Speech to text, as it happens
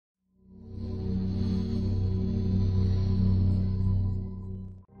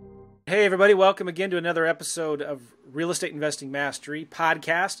Hey, everybody. Welcome again to another episode of Real Estate Investing Mastery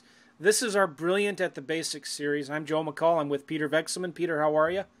podcast. This is our Brilliant at the Basics series. I'm Joe McCall. I'm with Peter Vekselman. Peter, how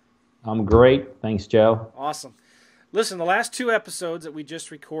are you? I'm great. Thanks, Joe. Awesome. Listen, the last two episodes that we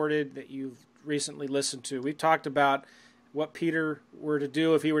just recorded that you've recently listened to, we've talked about what Peter were to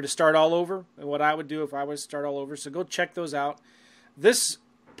do if he were to start all over and what I would do if I was to start all over. So go check those out. This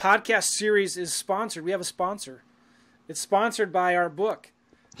podcast series is sponsored. We have a sponsor. It's sponsored by our book.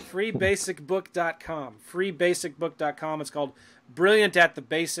 freebasicbook.com. freebasicbook.com. It's called Brilliant at the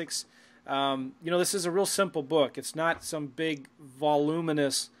Basics. This is a real simple book. It's not some big,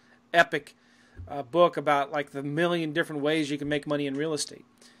 voluminous, epic book about like the million different ways you can make money in real estate.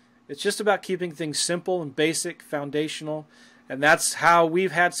 It's just about keeping things simple and basic, foundational, and that's how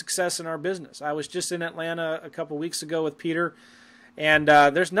we've had success in our business. I was just in Atlanta a couple weeks ago with Peter, and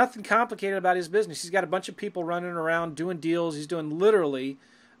there's nothing complicated about his business. He's got a bunch of people running around doing deals. He's doing literally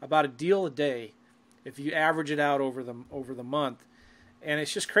about a deal a day if you average it out over the month. And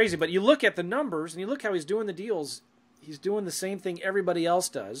it's just crazy. But you look at the numbers and you look how he's doing the deals. He's doing the same thing everybody else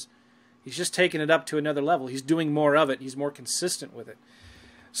does. He's just taking it up to another level. He's doing more of it. He's more consistent with it.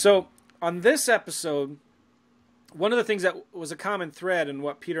 So on this episode, one of the things that was a common thread in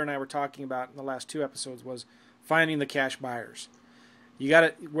what Peter and I were talking about in the last two episodes was finding the cash buyers. You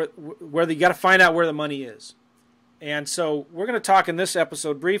got to find out where the money is. And so we're going to talk in this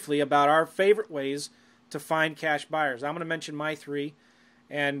episode briefly about our favorite ways to find cash buyers. I'm going to mention my three,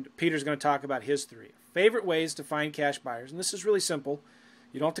 and Peter's going to talk about his three. Favorite ways to find cash buyers. And this is really simple.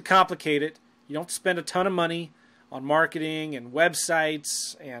 You don't have to complicate it. You don't have to spend a ton of money on marketing and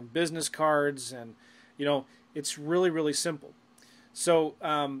websites and business cards. And, it's really, really simple. So,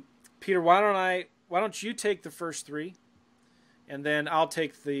 Peter, why don't you take the first three, and then I'll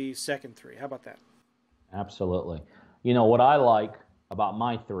take the second three. How about that? Absolutely. What I like about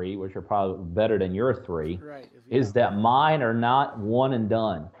my three, which are probably better than your three, right, is that mine are not one and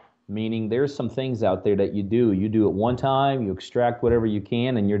done. Meaning there's some things out there that you do. You do it one time, you extract whatever you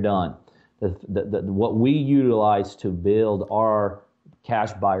can, and you're done. What we utilize to build our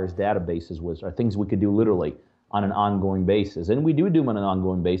cash buyers databases are things we could do literally on an ongoing basis. And we do them on an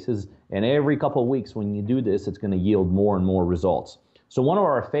ongoing basis. And every couple of weeks when you do this, it's going to yield more and more results. So one of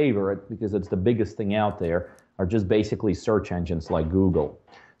our favorite, because it's the biggest thing out there, are just basically search engines like Google.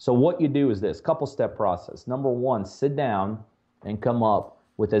 So what you do is this, couple-step process. Number one, sit down and come up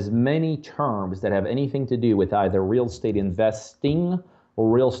with as many terms that have anything to do with either real estate investing or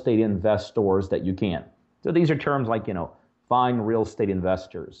real estate investors that you can. So these are terms like, find real estate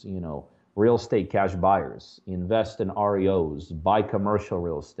investors, real estate cash buyers, invest in REOs, buy commercial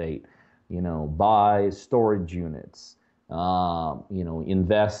real estate, buy storage units,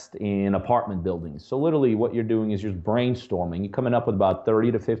 invest in apartment buildings. So literally what you're doing is just brainstorming. You're coming up with about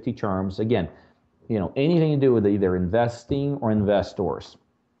 30 to 50 terms. Again, anything to do with either investing or investors.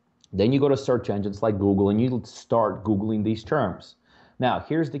 Then you go to search engines like Google and you start Googling these terms. Now,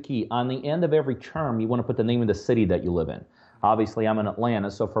 here's the key. On the end of every term, you want to put the name of the city that you live in. Obviously, I'm in Atlanta,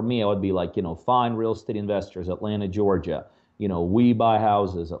 so for me, it would be like, find real estate investors, Atlanta, Georgia. We buy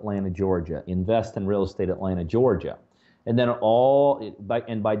houses, Atlanta, Georgia. Invest in real estate, Atlanta, Georgia. And then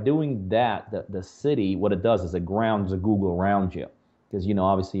by doing that, the city, what it does is it grounds a Google around you. Because,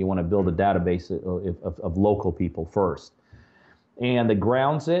 obviously you want to build a database of local people first. And it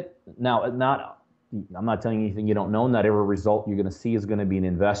grounds it. Now, I'm not telling you anything you don't know. Not every result you're going to see is going to be an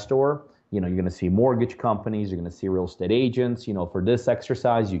investor. You're going to see mortgage companies. You're going to see real estate agents. For this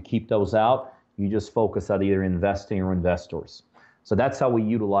exercise, you keep those out. You just focus on either investing or investors. So that's how we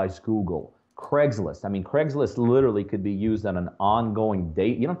utilize Google. Craigslist. Craigslist literally could be used on an ongoing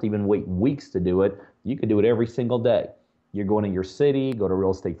date. You don't have to even wait weeks to do it. You could do it every single day. You're going to your city, go to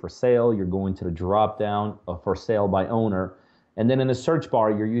real estate for sale. You're going to the drop down for sale by owner. And then in the search bar,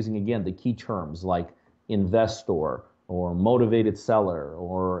 you're using, again, the key terms like investor or motivated seller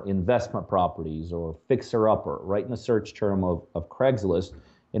or investment properties or fixer-upper, right in the search term of Craigslist.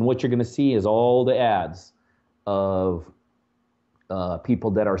 And what you're going to see is all the ads of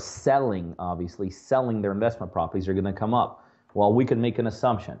people that are selling their investment properties are going to come up. Well, we can make an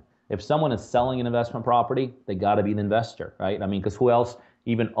assumption. If someone is selling an investment property, they got to be an investor, right? Because who else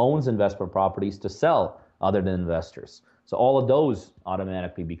even owns investment properties to sell other than investors? So all of those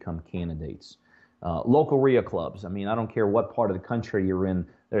automatically become candidates. Local REIA clubs. I don't care what part of the country you're in,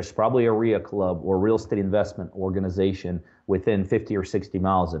 there's probably a REIA club or real estate investment organization within 50 or 60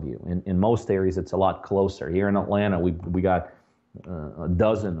 miles of you. In most areas, it's a lot closer. Here in Atlanta, we got a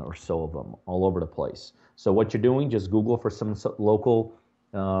dozen or so of them all over the place. So what you're doing, just Google for some local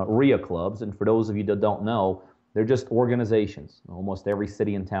REIA clubs. And for those of you that don't know, They're just organizations. Almost every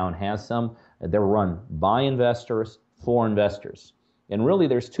city in town has some. They're run by investors for investors. And really,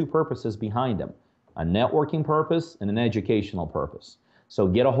 there's two purposes behind them: a networking purpose and an educational purpose. So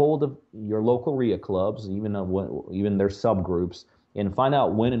get a hold of your local RIA clubs, even their subgroups, and find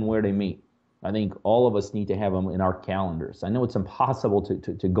out when and where they meet. I think all of us need to have them in our calendars. I know it's impossible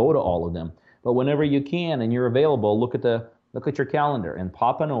to go to all of them, but whenever you can and you're available, look at your calendar and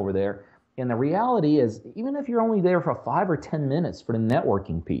pop on over there. And the reality is, even if you're only there for 5 or 10 minutes for the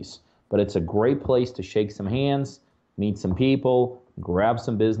networking piece, but it's a great place to shake some hands, meet some people, grab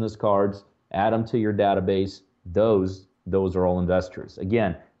some business cards, add them to your database. Those are all investors.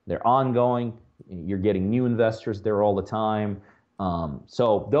 Again, they're ongoing. You're getting new investors there all the time.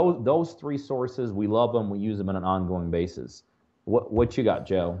 So those three sources, we love them. We use them on an ongoing basis. What you got,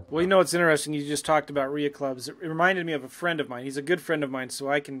 Joe? Well, you know, it's interesting. You just talked about RIA clubs. It reminded me of a friend of mine. He's a good friend of mine, so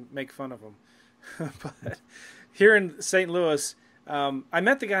I can make fun of him. But here in St. Louis, I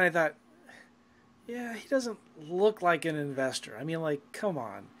met the guy and I thought, yeah, he doesn't look like an investor. I mean, like, come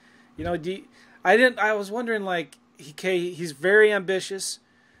on. You know, I was wondering, like, he's very ambitious.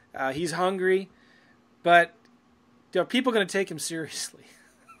 He's hungry, but are people going to take him seriously?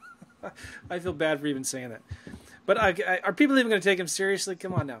 I feel bad for even saying that. But are people even going to take him seriously?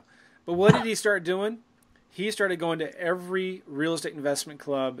 Come on now. But what did he start doing? He started going to every real estate investment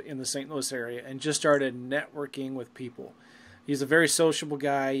club in the St. Louis area and just started networking with people. He's a very sociable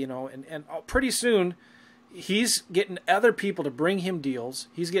guy, you know, and pretty soon he's getting other people to bring him deals.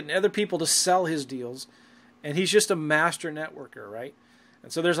 He's getting other people to sell his deals. And he's just a master networker, right?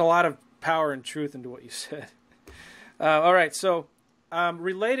 And so there's a lot of power and truth into what you said. All right, so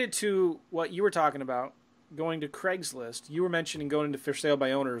related to what you were talking about, going to Craigslist, you were mentioning going into for sale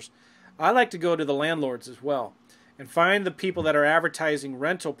by owners. I like to go to the landlords as well and find the people that are advertising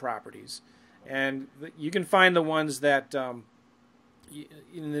rental properties. And you can find the ones that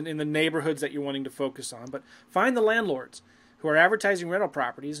in the neighborhoods that you're wanting to focus on. But find the landlords who are advertising rental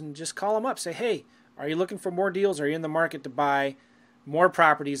properties and just call them up. Say, hey, are you looking for more deals? Are you in the market to buy more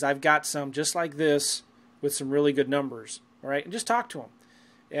properties? I've got some just like this with some really good numbers. All right, and just talk to them.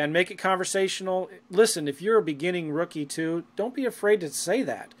 And make it conversational. Listen, if you're a beginning rookie too, don't be afraid to say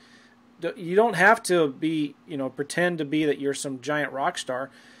that. You don't have to be, you know, pretend to be that you're some giant rock star.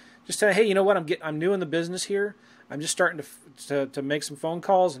 Just say, hey, you know what? I'm new in the business here. I'm just starting to make some phone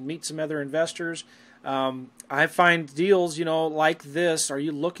calls and meet some other investors. I find deals, you know, like this. Are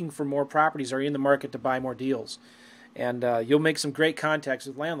you looking for more properties? Are you in the market to buy more deals? And you'll make some great contacts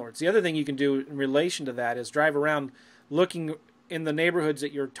with landlords. The other thing you can do in relation to that is drive around looking in the neighborhoods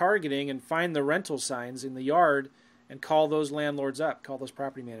that you're targeting and find the rental signs in the yard and call those landlords up, call those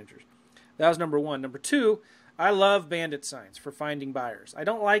property managers. That was number one. Number two, I love bandit signs for finding buyers. I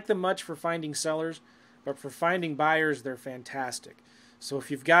don't like them much for finding sellers, but for finding buyers, they're fantastic. So if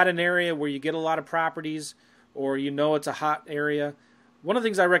you've got an area where you get a lot of properties or you know it's a hot area, one of the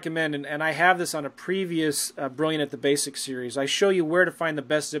things I recommend, and I have this on a previous Brilliant at the Basics series, I show you where to find the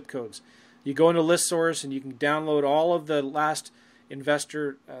best zip codes. You go into ListSource and you can download all of the last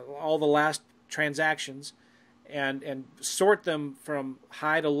all the last transactions and sort them from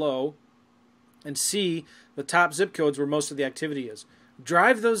high to low and see the top zip codes where most of the activity is.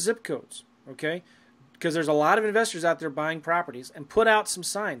 Drive those zip codes, okay? Because there's a lot of investors out there buying properties, and put out some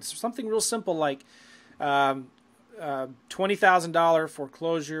signs. Something real simple like $20,000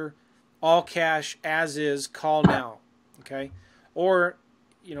 foreclosure, all cash, as is, call now, okay? Or,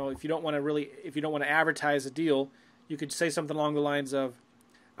 you know, if you don't want to advertise a deal, you could say something along the lines of,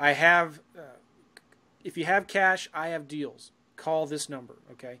 if you have cash, I have deals. Call this number,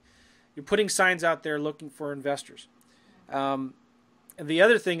 okay? You're putting signs out there looking for investors. And the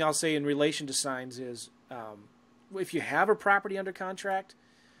other thing I'll say in relation to signs is, if you have a property under contract,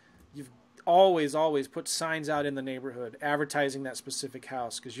 you've always put signs out in the neighborhood advertising that specific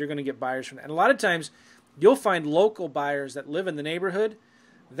house, because you're going to get buyers from that. And a lot of times you'll find local buyers that live in the neighborhood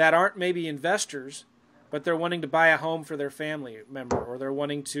that aren't maybe investors, but they're wanting to buy a home for their family member, or they're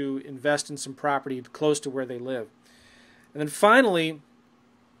wanting to invest in some property close to where they live. And then finally,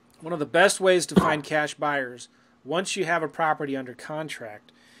 one of the best ways to find cash buyers once you have a property under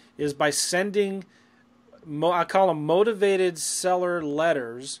contract is by sending, I call them motivated seller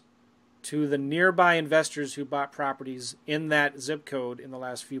letters, to the nearby investors who bought properties in that zip code in the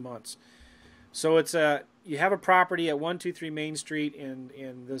last few months. So it's you have a property at 123 Main Street in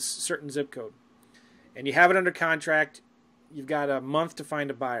this certain zip code, and you have it under contract. You've got a month to find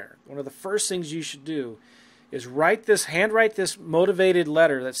a buyer. One of the first things you should do is handwrite this motivated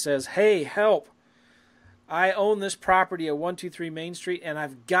letter that says, hey, help, I own this property at 123 Main Street and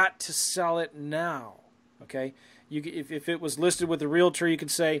I've got to sell it now. Okay, if it was listed with the realtor, you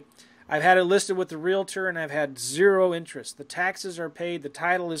could say, I've had it listed with the realtor and I've had 0 interest. The taxes are paid, the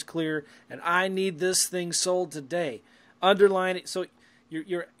title is clear, and I need this thing sold today. Underline it. So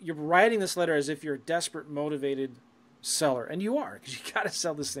you're writing this letter as if you're a desperate, motivated seller, and you are, because you got to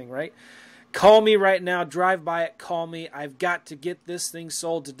sell this thing, right? Call me right now. Drive by it. Call me. I've got to get this thing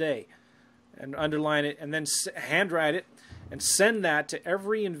sold today. And underline it, and then handwrite it, and send that to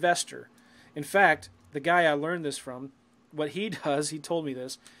every investor. In fact, the guy I learned this from, what he does, he told me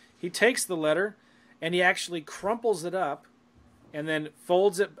this, he takes the letter and he actually crumples it up and then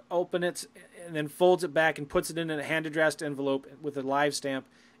folds it, open it, and then folds it back and puts it in a hand-addressed envelope with a live stamp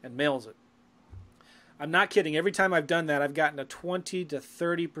and mails it. I'm not kidding. Every time I've done that, I've gotten a 20 to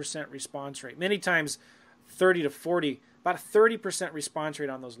 30% response rate. Many times 30 to 40, about a 30% response rate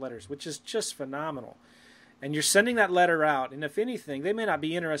on those letters, which is just phenomenal. And you're sending that letter out, and if anything, they may not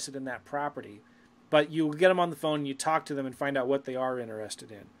be interested in that property, but you get them on the phone and you talk to them and find out what they are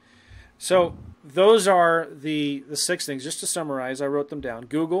interested in. So those are the 6 things. Just to summarize, I wrote them down.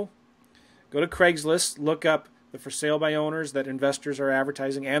 Google, go to Craigslist, look up the for sale by owners that investors are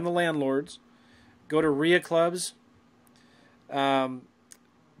advertising and the landlords. Go to RIA clubs,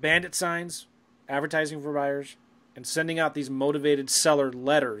 bandit signs, advertising for buyers, and sending out these motivated seller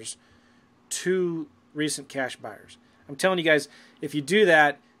letters to recent cash buyers. I'm telling you guys, if you do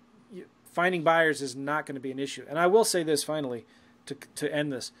that, finding buyers is not going to be an issue. And I will say this finally, to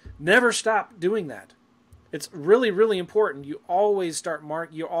end this. Never stop doing that. It's really, really important. You always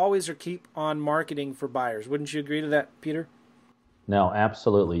keep on marketing for buyers. Wouldn't you agree to that, Peter? No,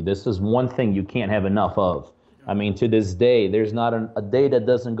 absolutely. This is one thing you can't have enough of. I mean, to this day, there's not a day that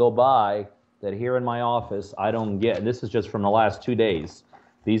doesn't go by that here in my office I don't get. This is just from the last 2 days.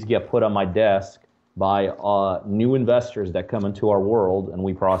 These get put on my desk by new investors that come into our world, and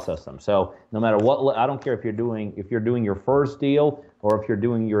we process them. So no matter what, I don't care if you're doing your first deal or if you're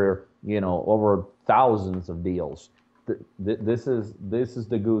doing your over thousands of deals. This is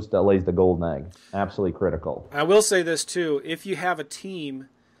the goose that lays the golden egg. Absolutely critical. I will say this too: if you have a team,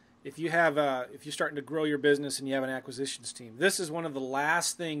 if you're starting to grow your business and you have an acquisitions team, this is one of the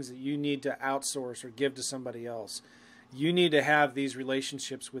last things that you need to outsource or give to somebody else. You need to have these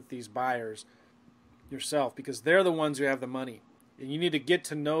relationships with these buyers yourself, because they're the ones who have the money. And you need to get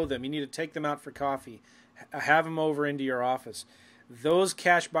to know them. You need to take them out for coffee, have them over into your office. Those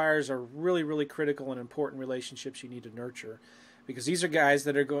cash buyers are really, really critical and important relationships you need to nurture, because these are guys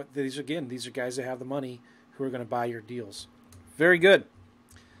that are going. These are guys that have the money who are going to buy your deals. Very good.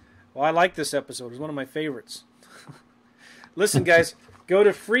 Well, I like this episode. It was one of my favorites. Listen, guys, go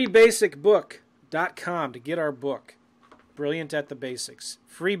to freebasicbook.com to get our book, Brilliant at the Basics.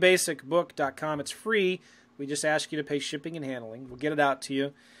 Freebasicbook.com. It's free. We just ask you to pay shipping and handling. We'll get it out to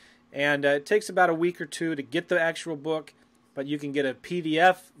you. And it takes about a week or 2 to get the actual book, but you can get a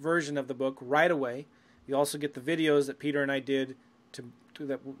PDF version of the book right away. You also get the videos that Peter and I did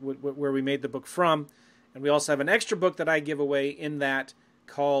where we made the book from. And we also have an extra book that I give away in that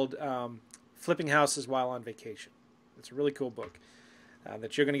called Flipping Houses While on Vacation. It's a really cool book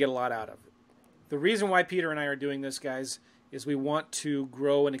that you're going to get a lot out of. The reason why Peter and I are doing this, guys, is we want to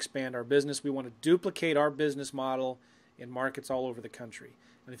grow and expand our business. We want to duplicate our business model in markets all over the country.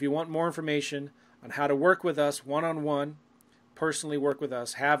 And if you want more information on how to work with us one-on-one, personally work with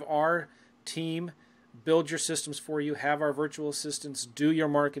us, have our team build your systems for you, have our virtual assistants do your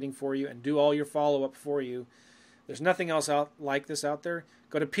marketing for you, and do all your follow-up for you, there's nothing else like this out there.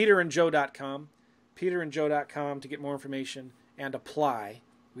 Go to peterandjoe.com, peterandjoe.com to get more information and apply.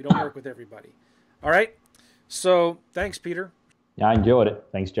 We don't work with everybody. All right? So thanks, Peter. Yeah, I enjoyed it.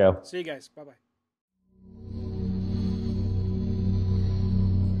 Thanks, Joe. See you guys. Bye-bye.